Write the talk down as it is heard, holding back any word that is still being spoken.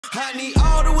I need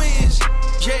all the wins,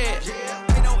 yeah.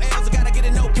 Ain't no L's, I gotta get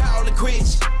a no call to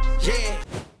quits, yeah.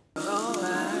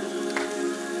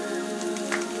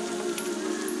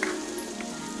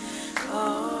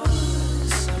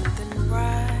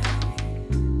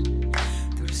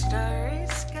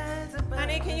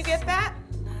 Honey, can you get that?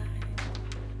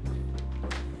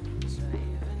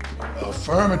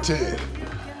 Affirmative.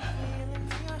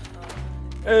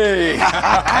 Hey,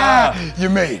 you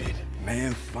made it.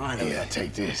 Man, finally. Yeah,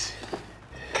 take this.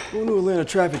 Who knew Atlanta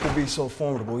traffic could be so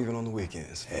formidable even on the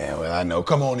weekends? Yeah, well, I know.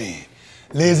 Come on in.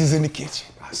 Liz is in the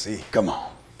kitchen. I see. Come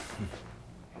on.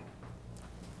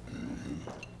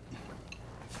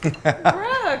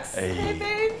 Brooks. Hey,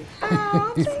 babe.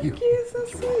 Oh, thank you. So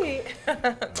sweet.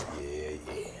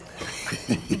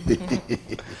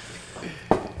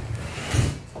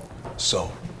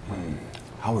 So,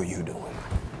 how are you doing?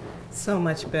 So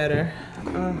much better.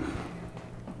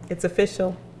 It's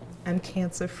official. I'm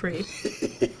cancer-free.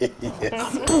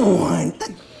 Boy,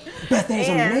 Beth, that is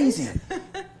amazing.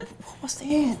 What's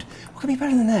the end? What could be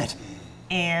better than that?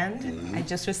 And I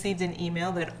just received an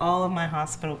email that all of my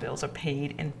hospital bills are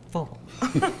paid in full.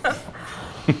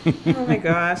 Oh my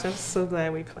gosh, I'm so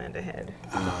glad we planned ahead.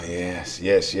 Oh, yes.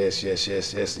 You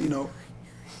know,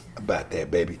 about that,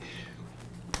 baby.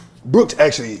 Brooks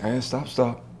actually... Hey, stop.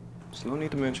 There's no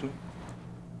need to mention it.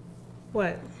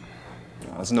 What?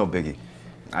 No, it's no biggie.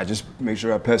 I just make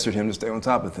sure I pestered him to stay on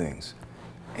top of things.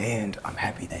 And I'm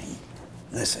happy that he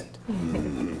listened.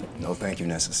 No thank you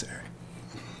necessary.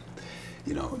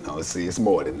 You know, no, see, it's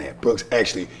more than that. Brooks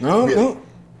actually... No, really... no.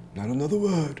 Not another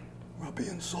word. I'll be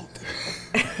insulted.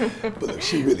 But look,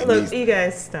 she really Look, needs... you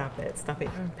guys, stop it. Stop it.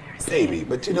 You're embarrassing. Baby,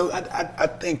 but you know, I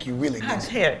think you really need...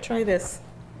 Here, try this.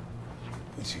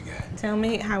 What you got? Tell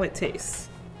me how it tastes.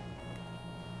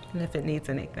 And if it needs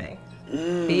anything.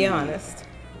 Be honest.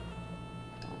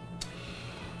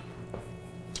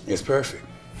 It's perfect.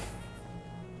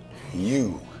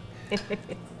 You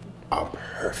are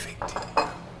perfect.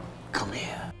 Come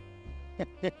here.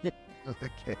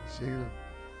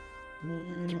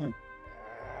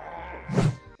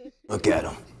 Look at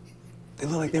them. They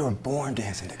look like they were born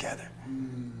dancing together.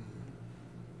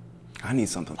 I need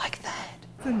something like that.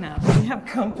 Enough. We have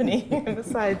company.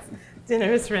 Besides,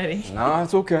 dinner is ready. Nah,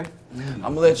 it's okay. I'm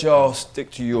gonna let y'all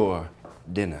stick to your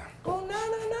dinner. Oh, no.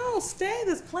 Stay.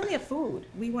 There's plenty of food.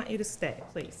 We want you to stay,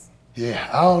 please. Yeah,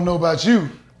 I don't know about you,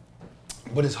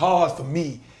 but it's hard for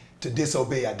me to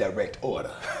disobey a direct order.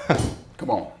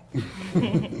 Come on.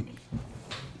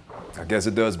 I guess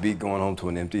it does beat going home to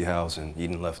an empty house and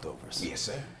eating leftovers. Yes,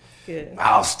 sir. Good.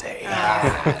 I'll stay.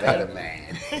 That a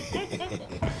man.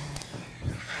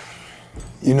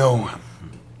 You know,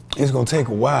 it's gonna take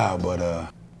a while, but I'm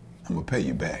gonna pay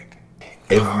you back.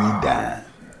 Every dime.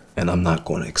 And I'm not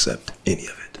gonna accept any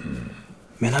of it.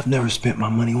 Man, I've never spent my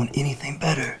money on anything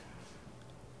better.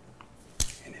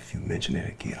 And if you mention it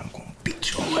again, I'm gonna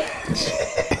beat your ass.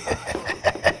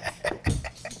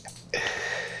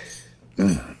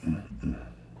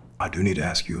 I do need to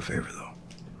ask you a favor, though.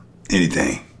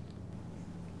 Anything.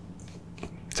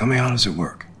 Tell me, how does it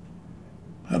work?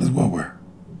 How does what work?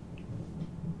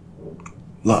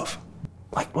 Love.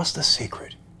 Like, what's the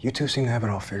secret? You two seem to have it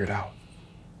all figured out.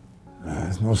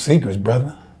 There's no secrets,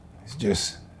 brother. It's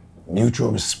just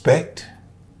mutual respect,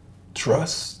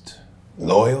 trust,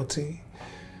 loyalty.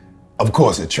 Of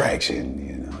course, attraction,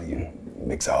 you know, you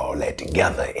mix all that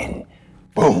together and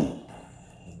boom,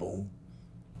 boom,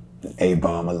 an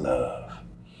A-bomb of love.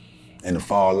 And the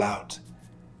fallout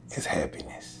is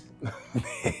happiness.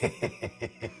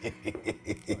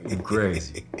 You're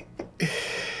crazy.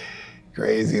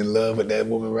 Crazy in love with that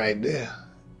woman right there.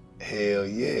 Hell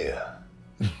yeah.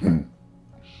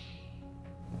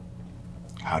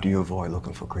 How do you avoid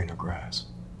looking for greener grass?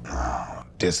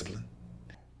 Discipline.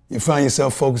 You find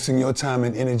yourself focusing your time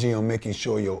and energy on making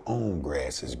sure your own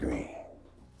grass is green.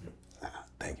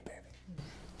 Thank you, baby.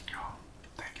 Oh,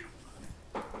 thank you.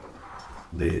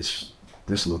 Liz,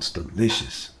 this looks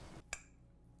delicious.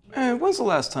 Man, when's the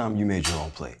last time you made your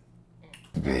own plate?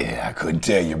 Yeah, I couldn't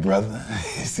tell you, brother.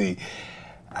 See,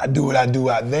 I do what I do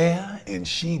out there, and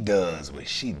she does what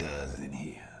she does in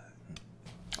here.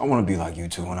 I want to be like you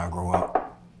two when I grow up.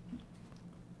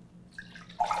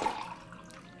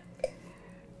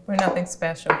 We're nothing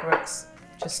special, Brooks.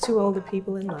 Just two older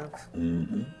people in love.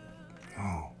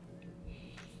 Oh.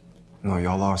 No,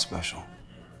 y'all are special.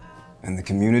 And the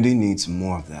community needs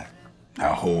more of that.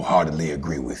 I wholeheartedly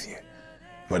agree with you.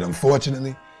 But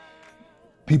unfortunately,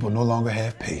 people no longer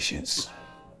have patience.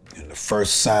 And the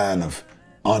first sign of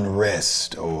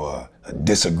unrest or a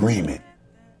disagreement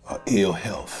or ill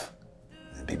health,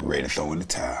 and people ready to throw in the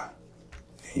towel.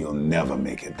 You'll never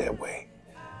make it that way.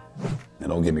 Now,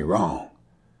 don't get me wrong.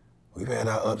 We've had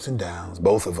our ups and downs.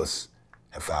 Both of us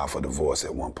have filed for divorce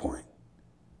at one point.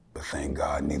 But thank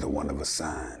God neither one of us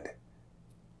signed.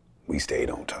 We stayed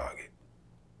on target.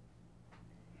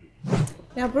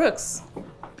 Now, Brooks,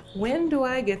 when do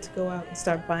I get to go out and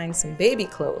start buying some baby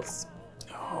clothes?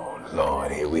 Oh,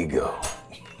 Lord, here we go.